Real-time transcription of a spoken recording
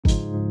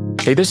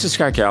Hey, this is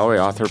Scott Galloway,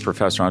 author,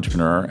 professor,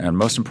 entrepreneur, and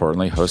most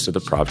importantly, host of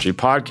the Prop G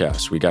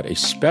podcast. We got a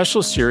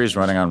special series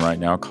running on right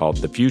now called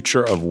The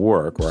Future of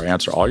Work, where I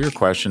answer all your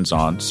questions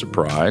on,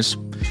 surprise,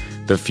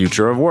 the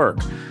future of work.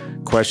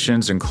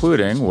 Questions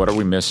including, what are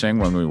we missing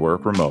when we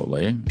work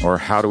remotely? Or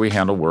how do we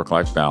handle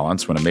work-life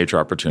balance when a major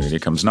opportunity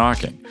comes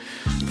knocking?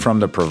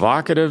 From the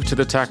provocative to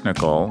the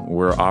technical,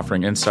 we're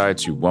offering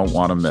insights you won't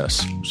want to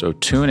miss. So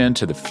tune in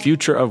to The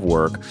Future of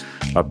Work,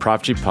 a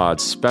Prop G Pod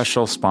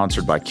special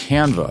sponsored by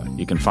Canva.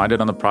 You can find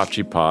it on the Prop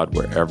G Pod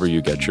wherever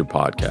you get your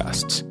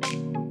podcasts.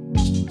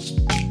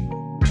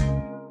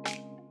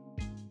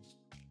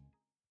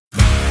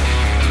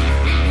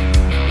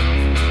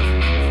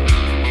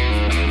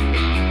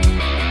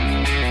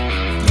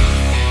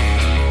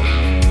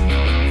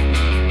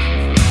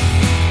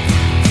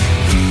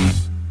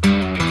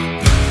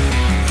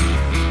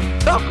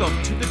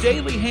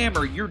 Daily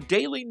Hammer, your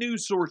daily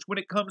news source when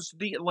it comes to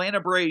the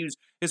Atlanta Braves,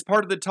 is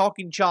part of the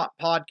Talking Chop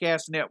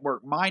podcast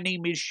network. My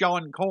name is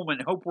Sean Coleman.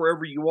 Hope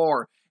wherever you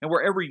are and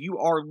wherever you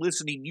are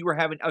listening, you are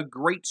having a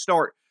great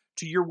start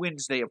to your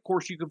Wednesday. Of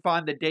course, you can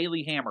find the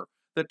Daily Hammer,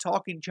 the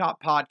Talking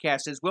Chop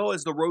podcast, as well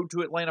as the Road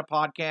to Atlanta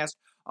podcast,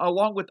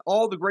 along with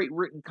all the great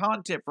written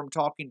content from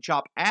Talking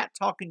Chop at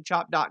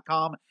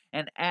TalkingChop.com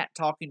and at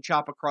Talking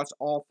Chop across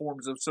all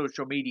forms of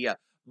social media.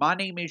 My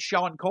name is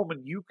Sean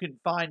Coleman. You can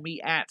find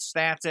me at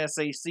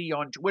StatsSAC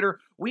on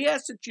Twitter. We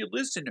ask that you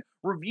listen,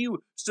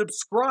 review,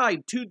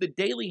 subscribe to the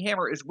Daily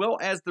Hammer as well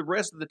as the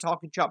rest of the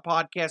Talking Chop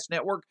Podcast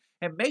Network.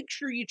 And make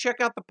sure you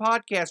check out the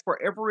podcast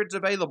wherever it's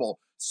available.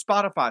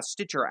 Spotify,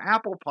 Stitcher,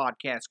 Apple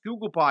Podcasts,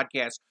 Google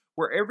Podcasts,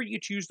 wherever you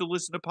choose to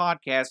listen to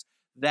podcasts,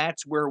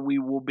 that's where we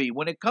will be.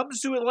 When it comes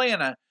to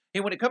Atlanta,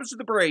 and when it comes to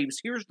the Braves,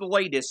 here's the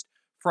latest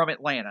from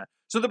Atlanta.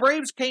 So the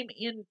Braves came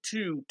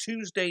into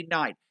Tuesday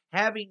night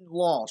having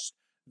lost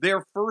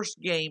their first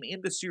game in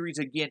the series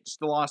against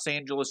the Los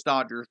Angeles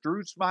Dodgers.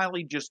 Drew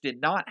Smyly just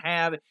did not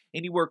have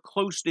anywhere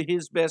close to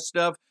his best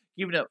stuff,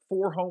 giving up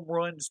 4 home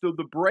runs, though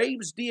the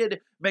Braves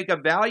did make a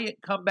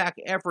valiant comeback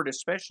effort,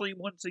 especially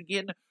once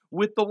again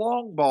with the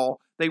long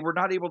ball. They were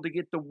not able to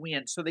get the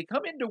win. So they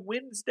come into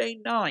Wednesday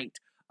night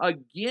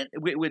again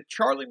with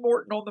Charlie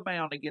Morton on the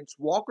mound against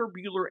Walker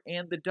Buehler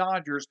and the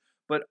Dodgers,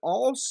 but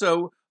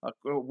also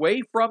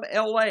away from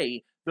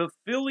L.A., the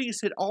Phillies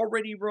had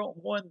already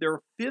won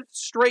their 5th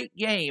straight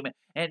game,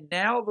 and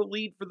now the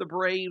lead for the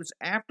Braves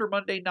after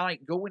Monday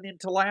night going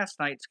into last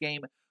night's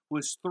game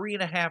was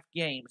 3.5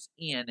 games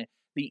in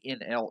the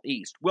NL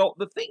East. Well,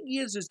 the thing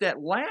is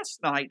that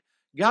last night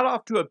got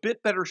off to a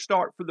bit better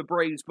start for the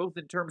Braves, both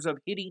in terms of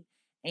hitting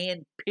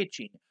and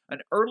pitching. An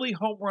early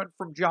home run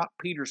from Jock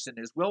Peterson,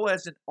 as well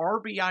as an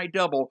RBI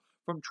double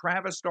from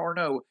Travis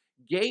d'Arnaud,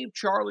 gave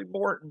Charlie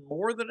Morton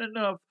more than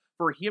enough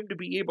for him to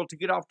be able to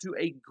get off to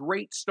a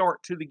great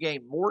start to the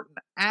game. Morton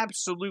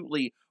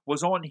absolutely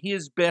was on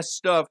his best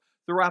stuff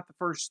throughout the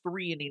first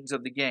 3 innings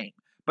of the game.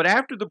 But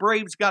after the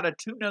Braves got a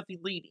 2-0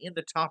 lead in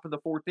the top of the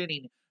 4th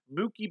inning,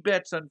 Mookie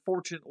Betts,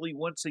 unfortunately,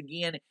 once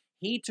again,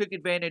 he took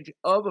advantage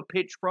of a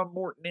pitch from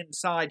Morton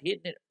inside,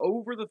 hitting it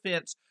over the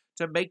fence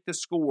to make the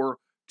score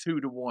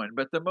 2-1.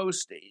 But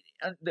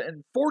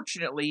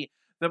unfortunately,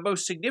 the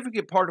most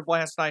significant part of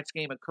last night's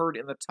game occurred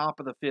in the top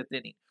of the 5th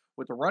inning.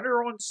 With the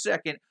runner on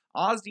second,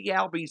 Ozzie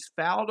Albies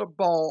fouled a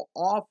ball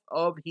off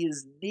of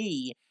his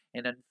knee,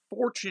 and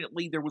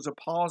unfortunately, there was a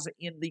pause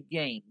in the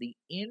game. The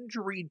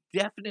injury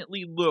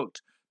definitely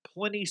looked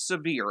plenty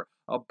severe.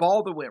 A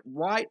ball that went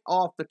right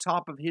off the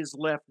top of his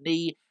left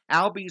knee.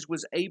 Albies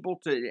was able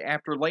to,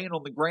 after laying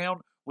on the ground,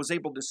 was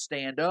able to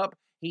stand up.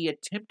 He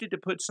attempted to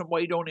put some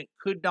weight on it,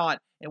 could not,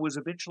 and was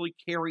eventually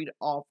carried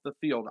off the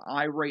field.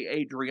 Ray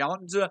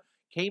Adrianza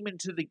came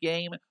into the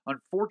game.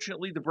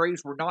 Unfortunately, the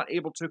Braves were not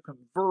able to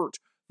convert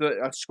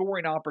the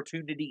scoring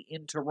opportunity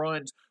into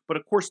runs. But,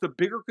 of course, the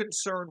bigger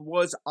concern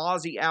was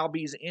Ozzie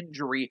Albies'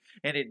 injury,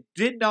 and it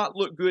did not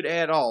look good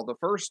at all. The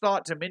first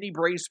thought to many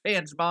Braves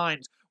fans'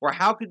 minds were,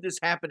 how could this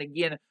happen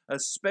again,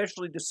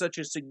 especially to such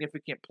a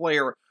significant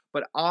player?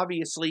 But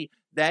obviously,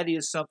 that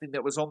is something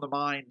that was on the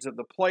minds of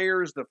the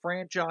players, the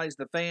franchise,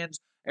 the fans,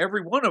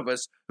 every one of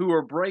us who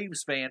are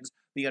Braves fans,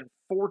 the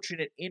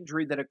unfortunate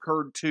injury that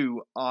occurred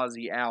to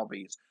Ozzie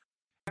Albies.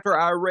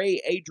 After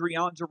Ray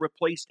Adrianza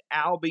replaced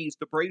Albies,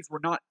 the Braves were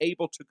not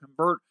able to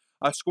convert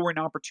a scoring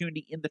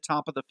opportunity in the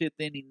top of the 5th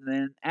inning. And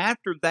then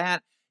after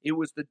that, it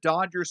was the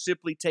Dodgers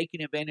simply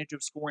taking advantage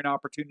of scoring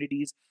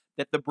opportunities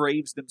that the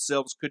Braves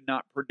themselves could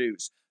not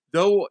produce.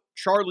 Though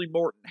Charlie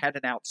Morton had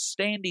an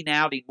outstanding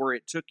outing where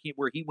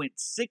he went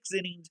 6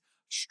 innings,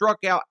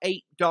 struck out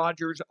 8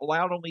 Dodgers,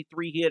 allowed only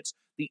 3 hits.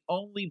 The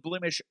only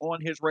blemish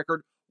on his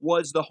record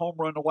was the home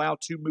run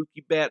allowed to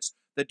Mookie Betts.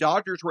 The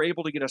Dodgers were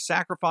able to get a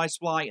sacrifice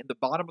fly in the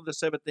bottom of the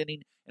 7th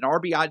inning, an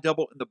RBI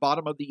double in the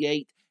bottom of the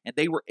 8th, and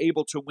they were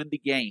able to win the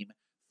game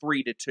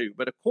 3-2.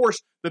 But of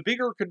course, the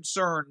bigger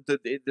concern,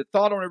 the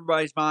thought on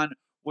everybody's mind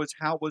was,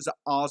 how was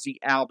Ozzie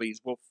Albies?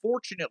 Well,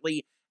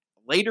 fortunately,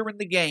 later in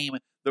the game,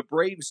 the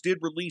Braves did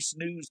release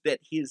news that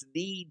his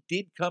knee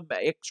did come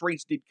back,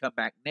 x-rays did come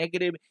back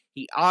negative.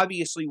 He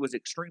obviously was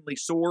extremely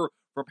sore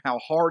from how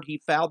hard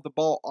he fouled the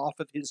ball off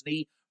of his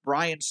knee.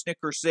 Brian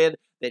Snitker said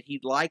that he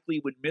likely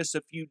would miss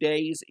a few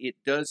days. It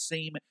does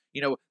seem,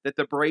 that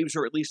the Braves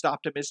are at least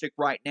optimistic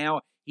right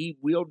now. He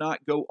will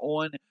not go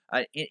on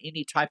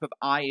any type of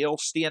IL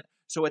stint.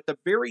 So at the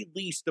very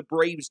least, the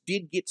Braves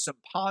did get some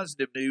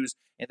positive news,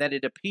 and that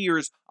it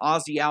appears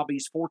Ozzie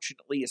Albies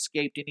fortunately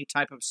escaped any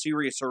type of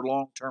serious or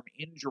long-term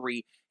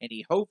injury, and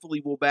he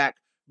hopefully will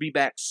be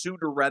back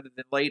sooner rather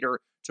than later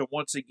to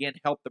once again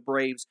help the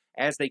Braves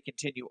as they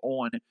continue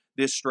on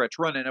this stretch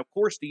run. And of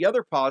course, the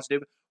other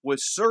positive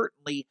was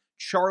certainly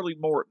Charlie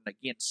Morton.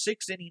 Again,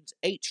 6 innings,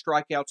 8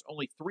 strikeouts,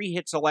 only 3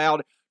 hits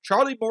allowed.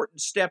 Charlie Morton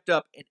stepped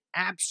up and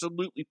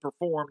absolutely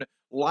performed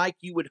like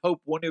you would hope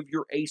one of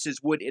your aces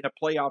would in a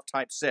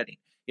playoff-type setting.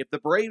 If the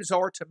Braves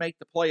are to make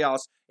the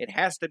playoffs, it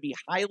has to be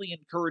highly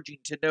encouraging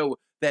to know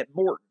that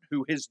Morton,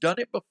 who has done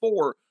it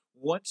before,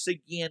 once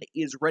again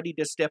is ready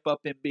to step up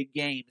in big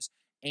games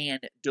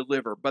and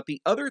deliver. But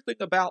the other thing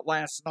about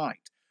last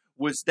night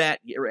was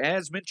that,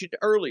 as mentioned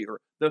earlier,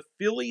 the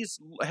Phillies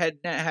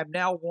have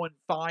now won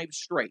 5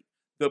 straight.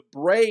 The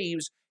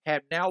Braves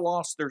have now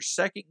lost their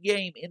second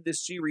game in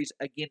this series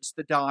against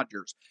the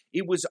Dodgers.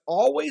 It was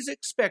always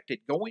expected,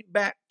 going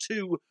back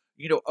to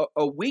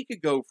a week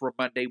ago from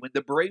Monday when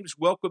the Braves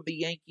welcomed the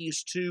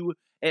Yankees to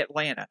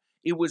Atlanta,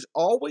 it was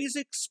always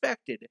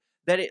expected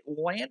that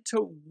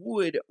Atlanta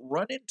would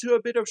run into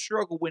a bit of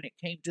struggle when it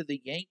came to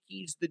the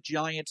Yankees, the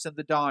Giants, and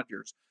the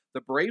Dodgers.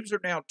 The Braves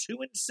are now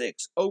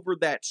 2-6 over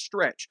that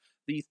stretch.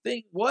 The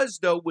thing was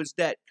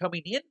that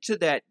coming into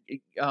that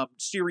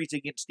series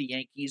against the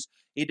Yankees,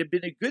 it had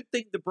been a good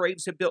thing the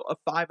Braves had built a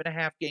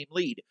 5.5-game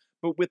lead.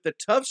 But with the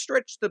tough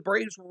stretch the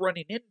Braves were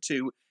running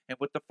into, and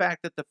with the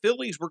fact that the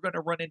Phillies were going to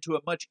run into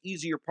a much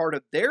easier part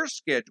of their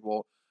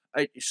schedule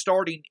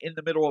starting in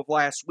the middle of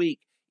last week,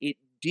 it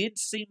did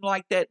seem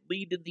like that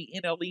lead in the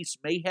NL East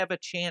may have a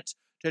chance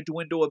to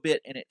dwindle a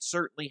bit, and it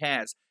certainly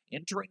has.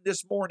 Entering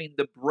this morning,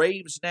 the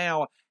Braves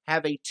now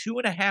have a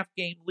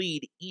 2.5-game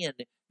lead in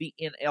the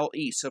NL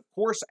East. Of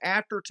course,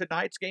 after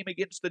tonight's game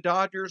against the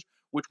Dodgers,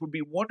 which would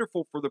be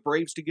wonderful for the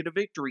Braves to get a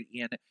victory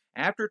in,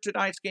 after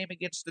tonight's game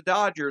against the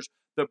Dodgers,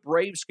 the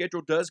Braves'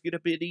 schedule does get a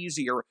bit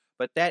easier,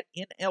 but that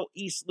NL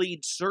East lead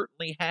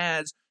certainly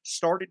has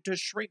started to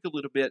shrink a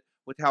little bit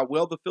with how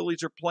well the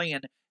Phillies are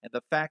playing and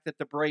the fact that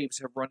the Braves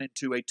have run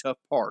into a tough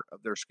part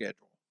of their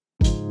schedule.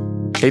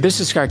 Hey, this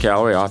is Scott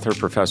Galloway, author,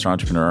 professor,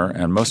 entrepreneur,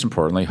 and most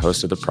importantly,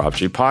 host of the Prop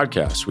G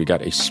podcast. We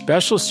got a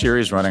special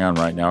series running on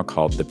right now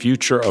called The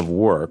Future of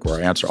Work, where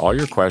I answer all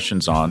your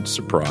questions on,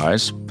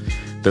 surprise,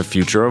 the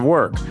future of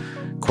work.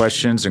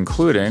 Questions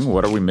including,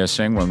 what are we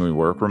missing when we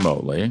work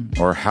remotely?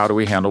 Or how do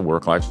we handle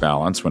work-life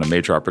balance when a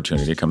major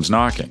opportunity comes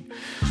knocking?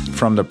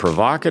 From the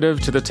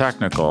provocative to the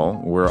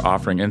technical, we're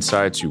offering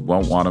insights you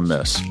won't want to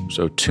miss.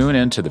 So tune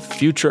in to The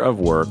Future of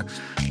Work,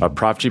 a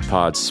Prop G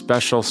Pod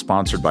special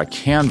sponsored by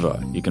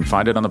Canva. You can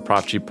find it on the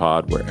Prop G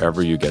Pod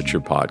wherever you get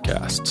your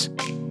podcasts.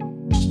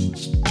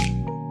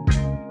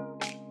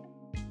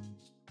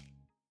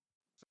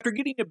 After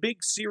getting a big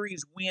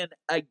series win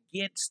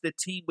against the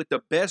team with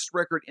the best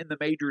record in the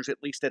majors,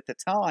 at least at the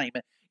time,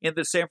 in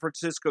the San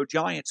Francisco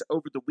Giants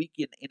over the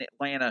weekend in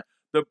Atlanta,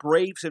 the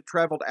Braves have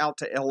traveled out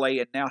to L.A.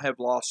 and now have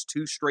lost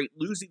 2 straight,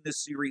 losing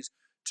this series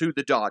to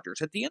the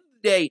Dodgers. At the end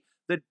of the day,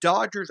 the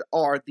Dodgers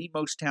are the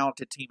most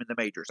talented team in the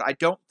majors. I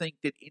don't think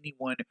that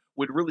anyone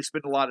would really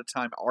spend a lot of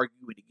time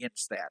arguing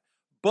against that.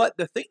 But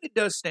the thing that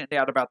does stand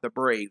out about the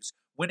Braves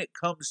when it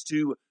comes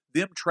to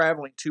them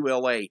traveling to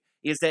L.A.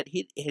 is that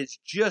it has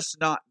just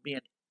not been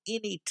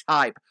any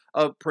type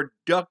of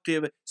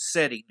productive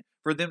setting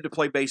for them to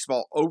play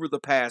baseball over the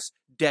past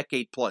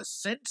decade plus.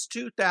 Since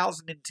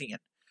 2010,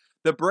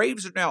 the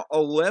Braves are now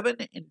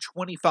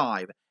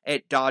 11-25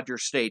 at Dodger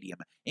Stadium,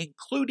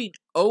 including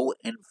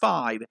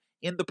 0-5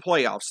 in the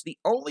playoffs. The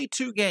only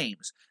 2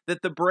 games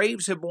that the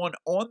Braves have won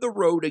on the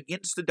road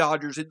against the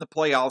Dodgers in the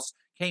playoffs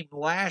came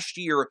last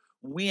year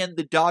when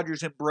the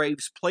Dodgers and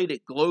Braves played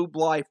at Globe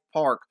Life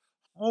Park,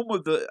 home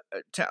of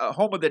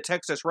the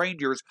Texas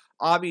Rangers,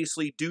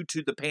 obviously due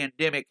to the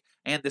pandemic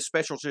and the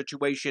special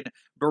situation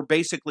where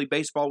basically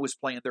baseball was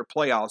playing their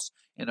playoffs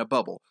in a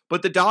bubble.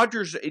 But the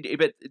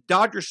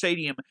Dodger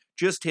Stadium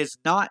just has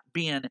not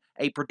been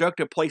a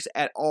productive place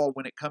at all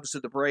when it comes to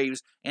the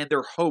Braves and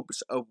their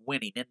hopes of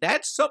winning. And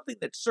that's something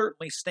that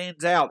certainly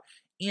stands out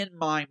in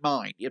my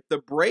mind. If the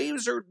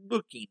Braves are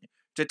looking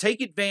to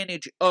take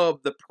advantage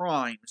of the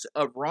primes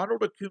of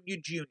Ronald Acuna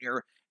Jr.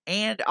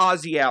 and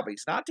Ozzie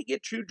Albies, not to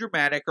get too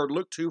dramatic or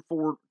look too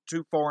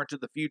far into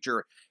the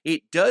future,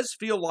 it does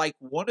feel like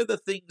one of the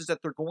things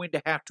that they're going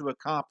to have to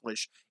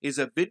accomplish is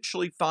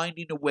eventually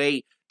finding a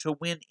way to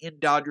win in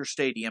Dodger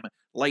Stadium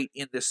late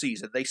in the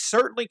season. They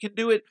certainly can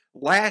do it.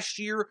 Last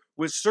year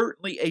was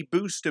certainly a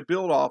boost to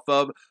build off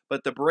of,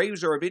 but the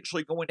Braves are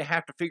eventually going to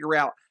have to figure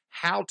out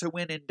how to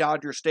win in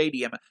Dodger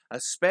Stadium,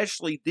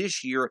 especially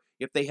this year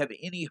if they have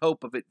any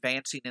hope of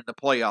advancing in the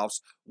playoffs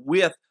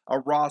with a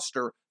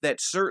roster that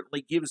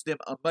certainly gives them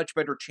a much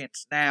better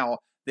chance now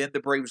than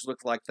the Braves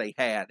looked like they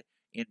had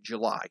in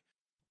July.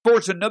 Of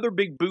course, another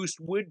big boost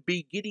would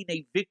be getting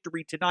a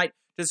victory tonight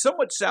to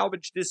somewhat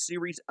salvage this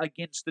series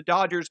against the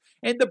Dodgers.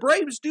 And the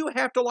Braves do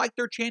have to like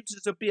their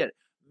chances a bit.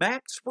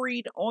 Max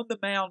Fried on the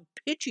mound,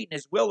 pitching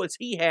as well as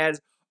he has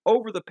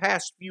over the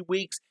past few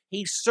weeks,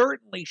 he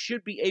certainly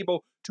should be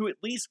able to at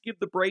least give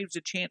the Braves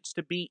a chance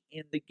to be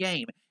in the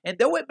game. And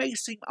though it may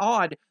seem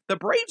odd, the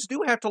Braves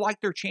do have to like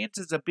their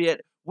chances a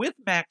bit with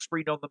Max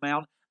Fried on the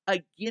mound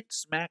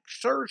against Max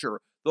Scherzer.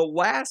 The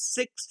last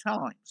 6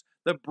 times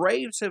the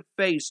Braves have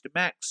faced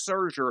Max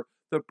Scherzer,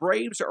 the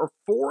Braves are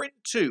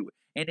 4-2,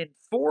 and in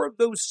 4 of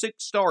those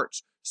 6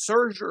 starts,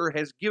 Scherzer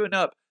has given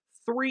up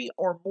 3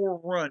 or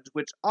more runs,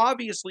 which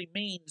obviously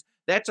means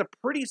that's a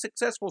pretty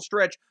successful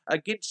stretch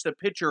against a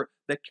pitcher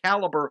the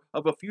caliber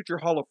of a future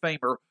Hall of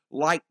Famer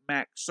like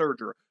Max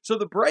Scherzer. So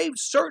the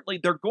Braves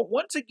certainly, they're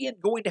once again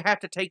going to have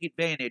to take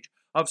advantage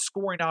of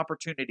scoring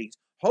opportunities.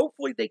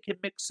 Hopefully they can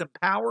mix some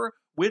power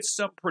with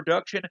some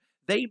production.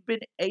 They've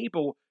been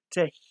able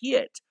to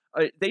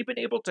they've been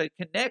able to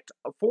connect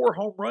 4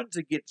 home runs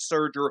against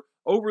Scherzer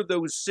over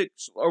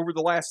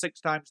the last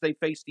 6 times they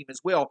faced him as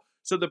well.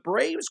 So the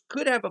Braves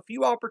could have a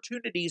few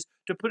opportunities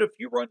to put a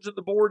few runs on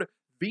the board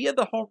via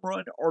the home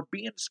run or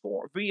via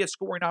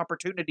scoring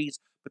opportunities.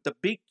 But the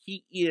big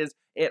key is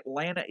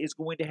Atlanta is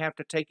going to have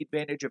to take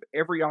advantage of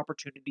every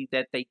opportunity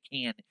that they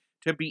can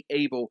to be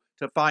able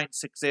to find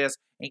success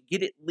and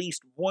get at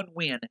least one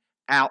win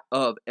out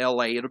of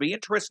LA. It'll be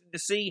interesting to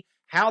see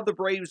how the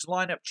Braves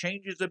lineup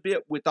changes a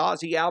bit with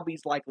Ozzie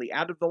Albies likely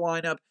out of the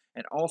lineup,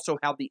 and also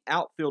how the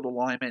outfield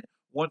alignment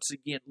once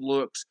again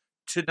looks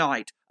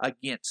tonight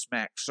against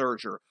Max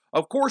Scherzer.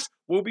 Of course,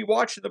 we'll be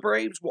watching the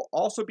Braves. We'll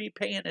also be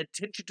paying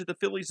attention to the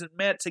Phillies and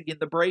Mets. Again,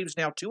 the Braves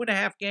now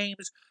 2.5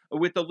 games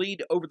with the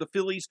lead over the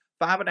Phillies,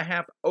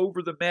 5.5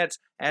 over the Mets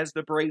as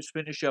the Braves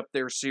finish up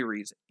their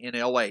series in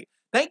LA.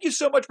 Thank you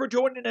so much for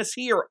joining us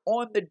here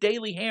on the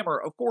Daily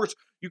Hammer. Of course,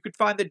 you can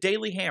find the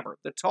Daily Hammer,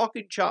 the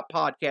Talking Chop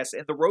podcast,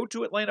 and the Road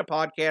to Atlanta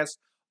podcast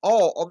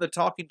all on the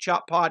Talking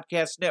Chop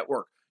podcast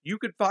network. You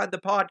can find the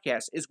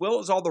podcast as well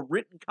as all the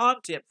written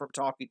content from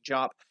Talking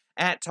Chop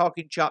at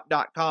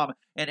TalkingChop.com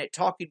and at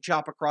Talking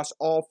Chop across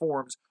all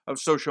forms of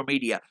social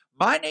media.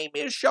 My name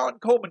is Sean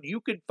Coleman.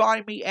 You can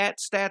find me at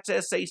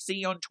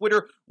StatsSAC on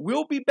Twitter.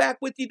 We'll be back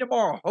with you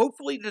tomorrow,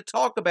 hopefully to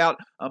talk about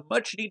a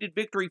much-needed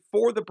victory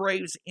for the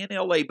Braves in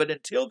LA. But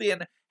until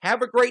then,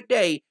 have a great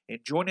day and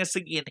join us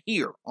again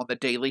here on the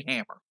Daily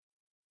Hammer.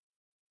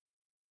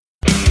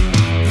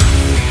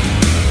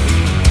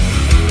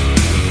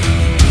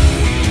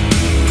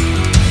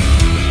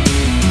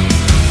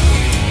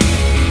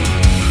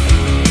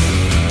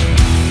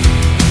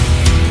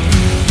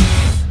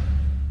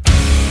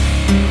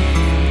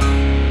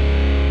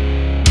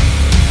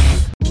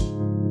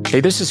 Hey,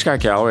 this is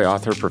Scott Galloway,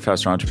 author,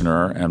 professor,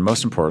 entrepreneur, and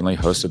most importantly,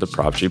 host of the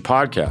Prop G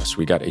podcast.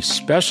 We got a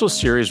special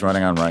series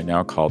running on right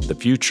now called The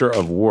Future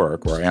of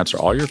Work, where I answer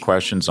all your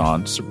questions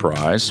on,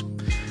 surprise,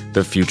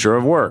 the future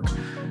of work.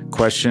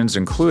 Questions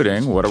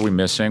including, what are we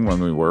missing when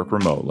we work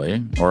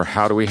remotely? Or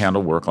how do we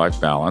handle work-life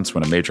balance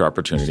when a major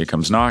opportunity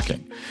comes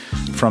knocking?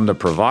 From the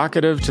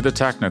provocative to the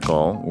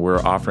technical, we're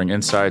offering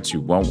insights you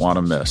won't want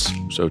to miss.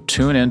 So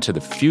tune in to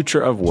The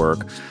Future of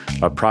Work,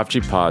 a Prop G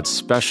Pod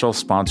special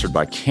sponsored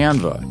by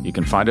Canva. You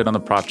can find it on the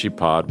Prop G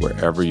Pod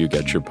wherever you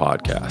get your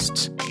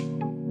podcasts.